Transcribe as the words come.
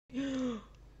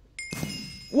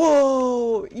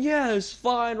Whoa! Yes,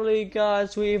 finally,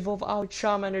 guys, we evolve our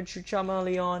charmander to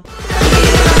chamaleon.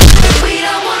 We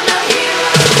don't want no hero.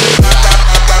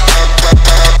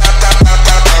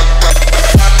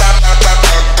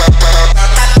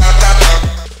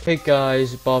 Hey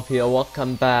guys, Bob here.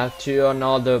 Welcome back to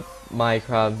another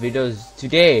Minecraft videos.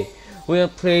 Today we'll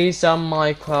play some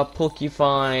Minecraft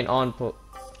POKEFIND on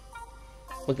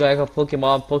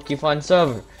Pokemon POKEFIND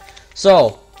server.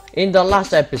 So in the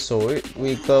last episode,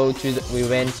 we went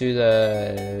to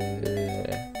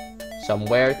the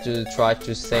somewhere to try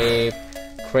to save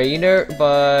Crainer,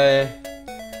 but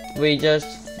we just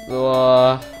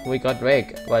we got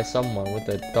wrecked by someone with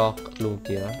a dark blue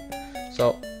gear.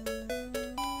 So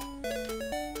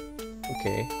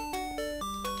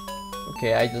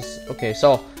okay,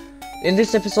 so in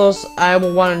this episode I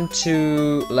want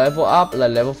to level up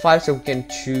like level 5 so we can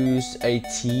choose a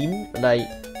team like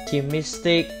Team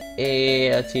Mystic,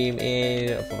 a team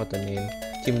I forgot the name,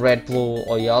 Team Red, Blue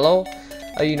or Yellow.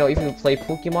 You know, if you play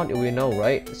Pokemon you will know,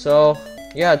 right? So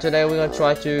yeah, today we're gonna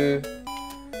try to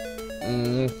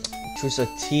choose a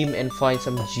team and find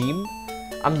some gym.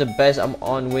 I'm the best. I'm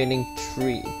on winning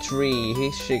 3.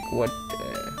 He's sick. What?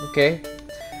 Okay.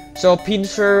 So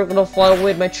Pinsir gonna fight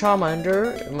with my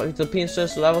Charmander. The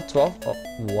Pinsir's level 12. Oh,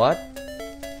 what?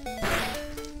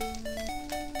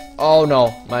 Oh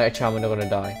no, my Charmander gonna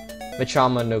die. My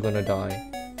Charmander gonna die.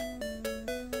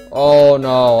 Oh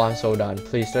no, I'm so done.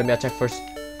 Please let me attack first.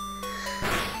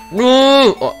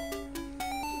 No! Oh.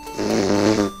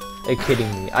 Are you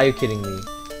kidding me? Are you kidding me?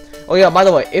 Oh yeah, by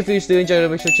the way, if you still enjoy the video,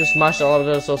 make sure to smash the like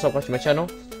button, so subscribe to my channel.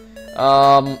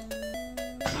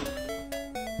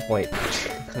 Wait,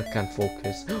 I can't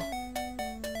focus.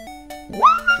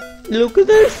 What? Look at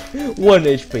this! 1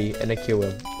 HP and I kill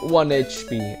him. 1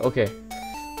 HP. Okay.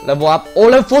 Level up. Oh,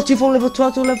 level 40 from level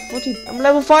 12 to level 14. I'm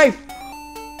level 5.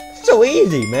 So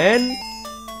easy, man.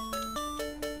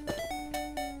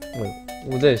 Wait,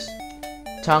 what's this?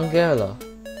 Tangela.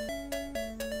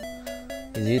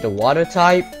 Is it a water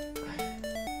type?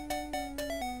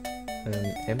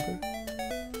 Ember?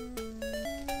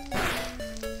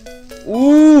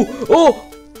 Ooh! Oh!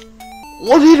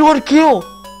 1 hit, 1 kill!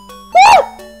 What?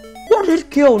 1 hit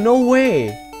kill, no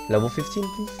way! Level 15,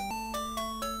 please.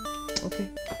 Okay.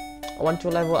 I want to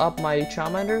level up my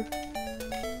Charmander.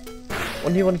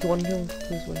 1 hit, 1 kill, 1 kill.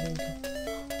 Please, 1 hit, 1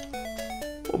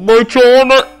 kill. My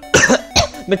Charmander!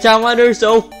 My Charmander is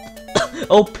so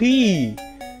OP!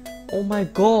 Oh my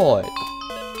god!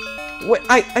 Wait,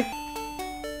 I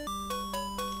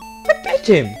beat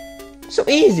him! So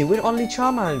easy with only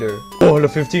Charmander. Oh, level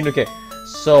 15, okay.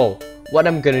 So, what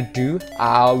I'm gonna do,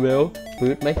 I will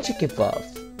put my chicken buff,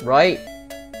 right?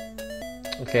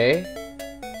 Okay.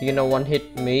 You're gonna one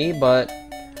hit me, but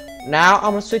now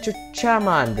I'm gonna switch to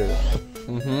Charmander.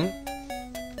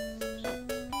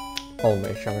 Oh,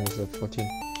 my Charmander is level 14.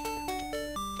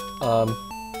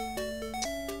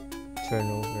 Turn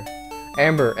over.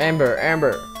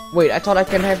 Amber. Wait, I thought I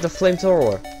can have the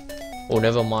flamethrower. Oh,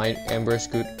 never mind. Amber is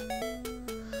good.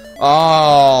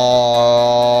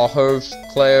 Her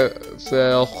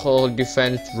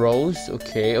defense rose.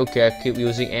 Okay, I keep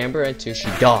using Amber until she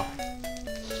dies.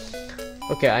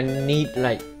 Okay, I need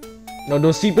like no,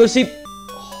 don't sleep. Oh, yes,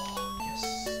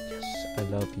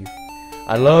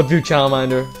 I love you,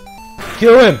 Charmander.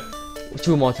 Kill him.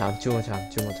 2 more times.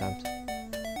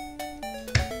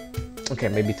 Okay,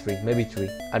 maybe 3.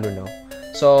 I don't know.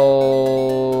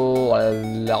 So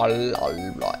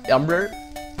Amber.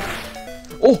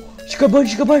 Oh, she got burned.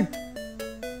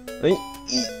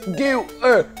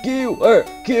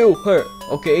 Kill her.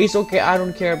 Okay, it's okay. I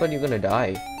don't care, but you're gonna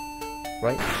die,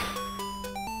 right?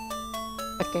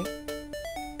 Okay.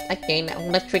 Now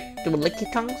let's switch to Licky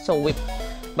Tongue. So with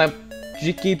my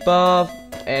Jicky buff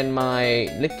and my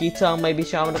Licky Tongue, maybe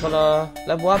Charmander gonna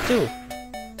level up too.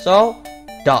 So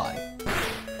die.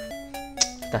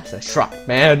 That's a strat,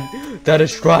 man. That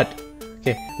is strat.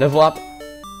 Okay, level up.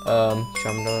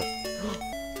 Charmander.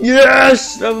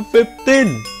 Yes! Level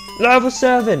 15! Level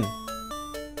 7! Do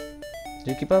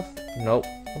you keep up? Nope.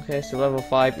 Okay, so level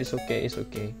 5 is okay, it's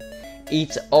okay.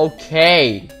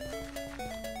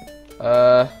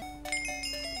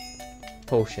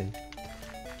 Potion.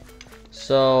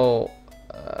 So,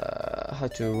 how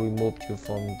to remove you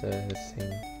from the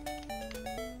thing.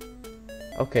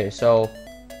 Okay, so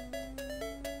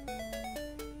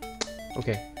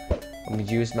okay, I'm gonna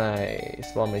use my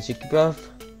spawn my Zicky buff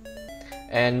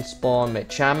and spawn my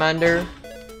Charmander.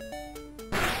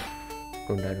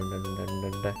 Don't die.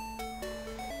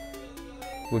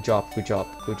 Good job.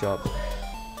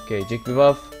 Okay, Zicky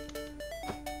buff,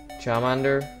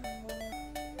 Charmander,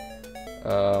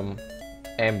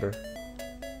 Amber.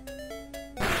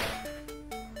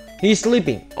 He's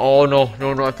sleeping. Oh no,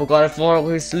 I forgot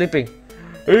he's sleeping.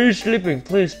 He's sleeping.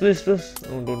 Please. No.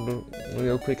 Only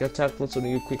a quick attack.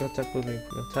 Only a quick attack.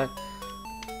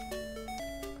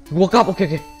 He woke up.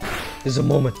 Okay. There's a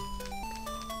moment.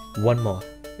 One more.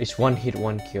 It's one hit,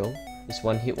 one kill. It's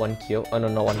one hit, one kill. Oh no,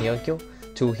 not one hit, one kill.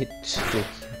 Two hit,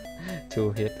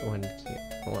 one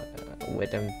kill.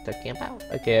 What I'm talking about?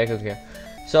 Okay.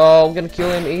 So I'm gonna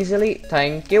kill him easily.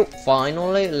 Thank you.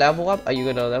 Finally, level up. Are you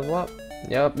gonna level up?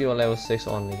 Yep, you're level 6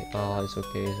 only. Oh, it's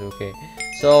okay.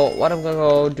 So what I'm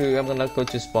gonna do? I'm gonna go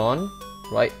to spawn,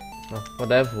 right? Oh, what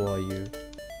level are you?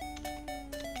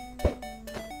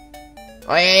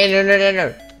 Oh yeah,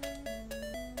 no.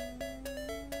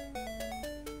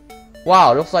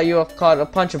 Wow, looks like you caught a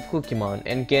bunch of Pokemon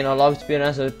and gain a lot of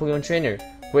experience as a Pokemon trainer.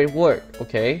 Great work.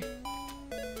 Okay.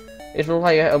 It looks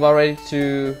like you're about ready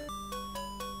to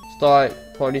start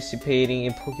participating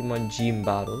in Pokemon gym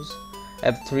battles. I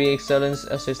have 3 excellent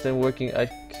assistants working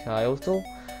at Kyoto.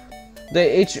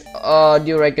 They each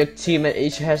direct a team and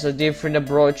each has a different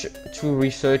approach to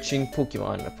researching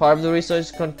Pokemon. Part of the research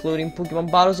is concluding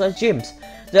Pokemon battles at gyms.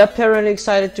 They're apparently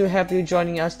excited to have you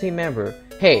joining as team member.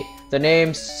 Hey, the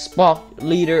name's Spock,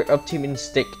 leader of Team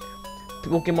Instinct.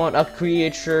 Pokemon are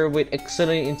creatures with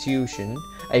excellent intuition.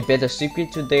 I bet the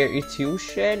secret to their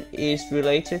intuition is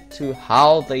related to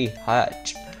how they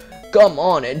hatch. Come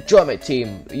on and join my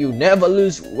team. You never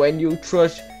lose when you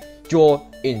trust your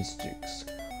instincts.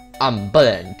 I'm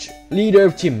Blanche, leader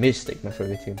of Team Mystic, my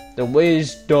favorite team. The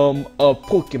wisdom of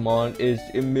Pokemon is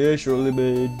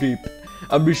immeasurably deep.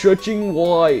 I'm researching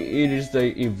why it is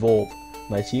they evolve.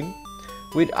 My team,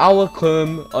 with our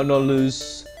calm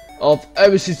analysis of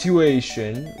every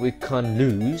situation we can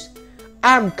lose,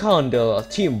 I'm kinda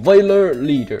Team Valor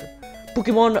leader.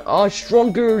 Pokemon are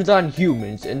stronger than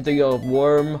humans and they are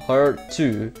warm-hearted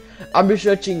too. I'm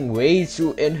researching ways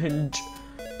to enhance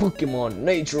Pokemon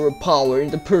natural power in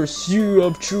the pursuit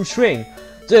of true strength.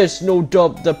 There's no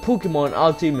doubt the Pokemon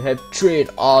our team have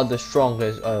trained are the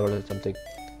strongest. Or something.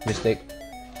 Mistake.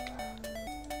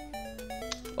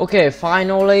 Okay,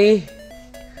 finally.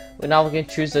 Now we can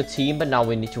choose the team, but now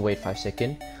we need to wait 5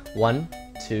 seconds. 1,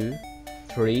 2,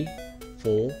 3,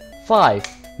 4, 5.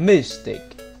 Mystic.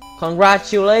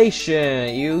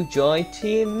 Congratulations, you joined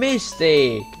Team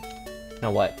Mystic.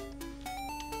 Now what?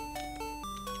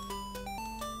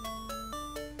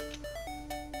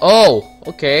 Oh,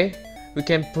 okay. We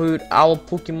can put our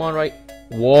Pokemon right.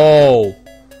 Whoa.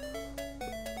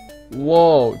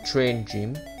 Train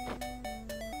gym.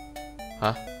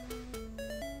 Huh?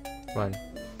 Run.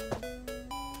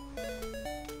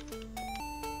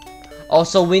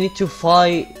 Also, we need to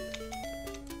fight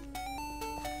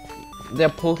their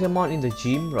Pokemon in the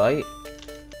gym, right?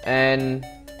 And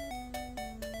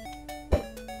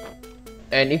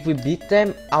if we beat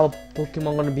them, our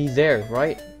Pokemon gonna be there,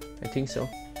 right? I think so.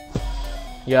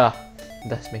 Yeah,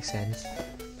 that makes sense.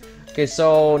 Okay,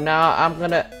 so now I'm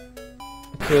gonna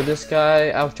kill this guy.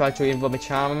 I'll try to invoke my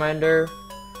Charmander.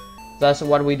 That's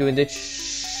what we do in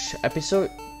this episode.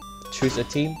 Choose a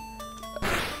team.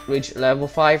 Reach level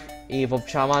 5. Evolve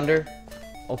Charmander.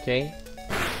 Okay.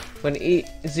 When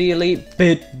easily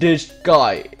beat this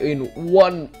guy in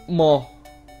one more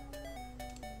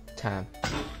time.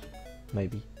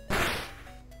 Maybe.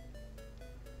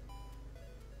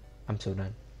 I'm so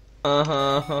done.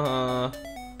 Oh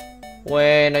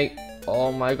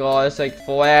my god, it's like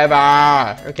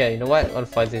forever. Okay, you know what? I'll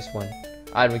fight this one.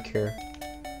 I don't care.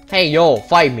 Hey yo,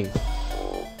 fight me.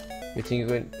 You think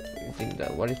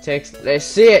that what it takes? Let's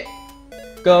see it.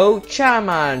 Go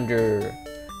Charmander.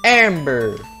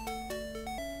 Amber.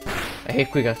 I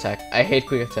hate quick attack. I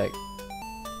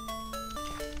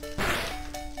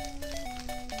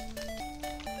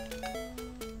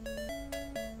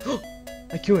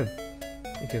kill him.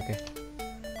 Okay.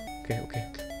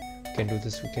 We can do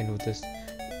this.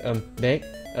 Back.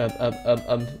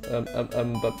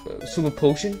 Super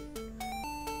potion.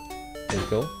 There you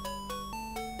go.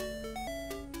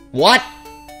 What?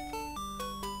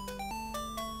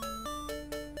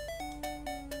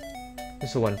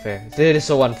 This is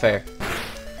so unfair.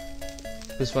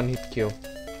 This one hit kill.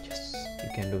 Yes, you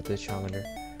can do this, Charmander.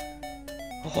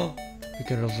 Oh, you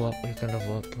can level up.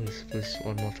 Please,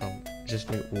 one more time. Just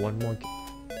need one more.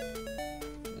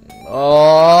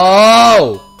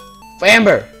 Oh,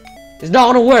 Amber, it's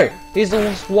not gonna work. He's the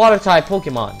most water type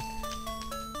Pokemon.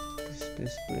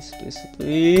 Please.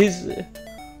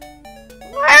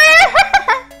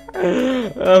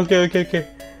 Okay.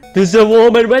 This is the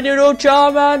moment when you know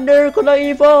Charmander gonna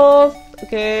evolve.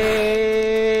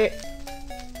 Okay.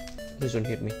 Please don't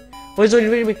hit me.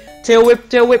 Tail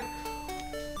whip.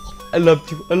 I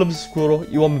love you. I love you, Squirrel.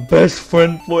 You are my best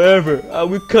friend forever. I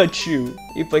will catch you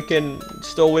if I can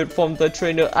steal it from the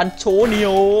trainer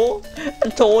Antonio.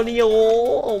 Antonio.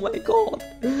 Oh my god.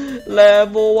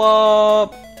 Level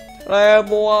up.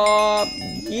 Level up.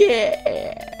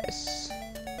 Yes.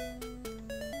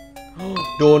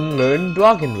 Don't learn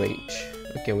Dragon Rage.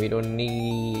 Okay, we don't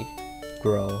need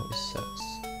grow. It sucks.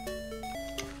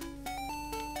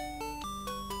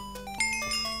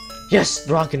 Yes,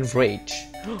 Dragon Rage.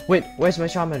 Wait, where's my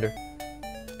Charmander?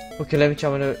 Okay, let me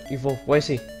Charmander evolve. Where is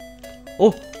he?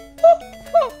 Oh!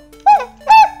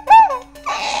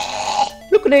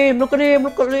 Look at him! Look at him!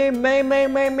 Look at him!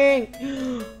 Mang!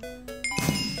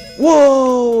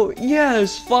 Whoa!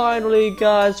 Yes, finally,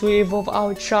 guys, we evolve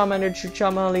our Charmander to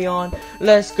Chamaleon.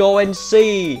 Let's go and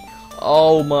see.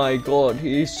 Oh my god,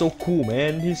 he's so cool,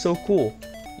 man. He's so cool.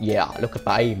 Yeah, look at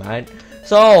that, man.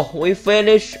 So, we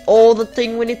finished all the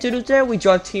thing we need to do there. We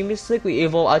joined Team Mystic. We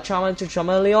evolve our Charmander to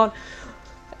Chameleon.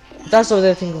 That's all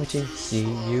the thing we're watching. See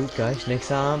you guys next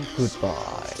time.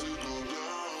 Goodbye.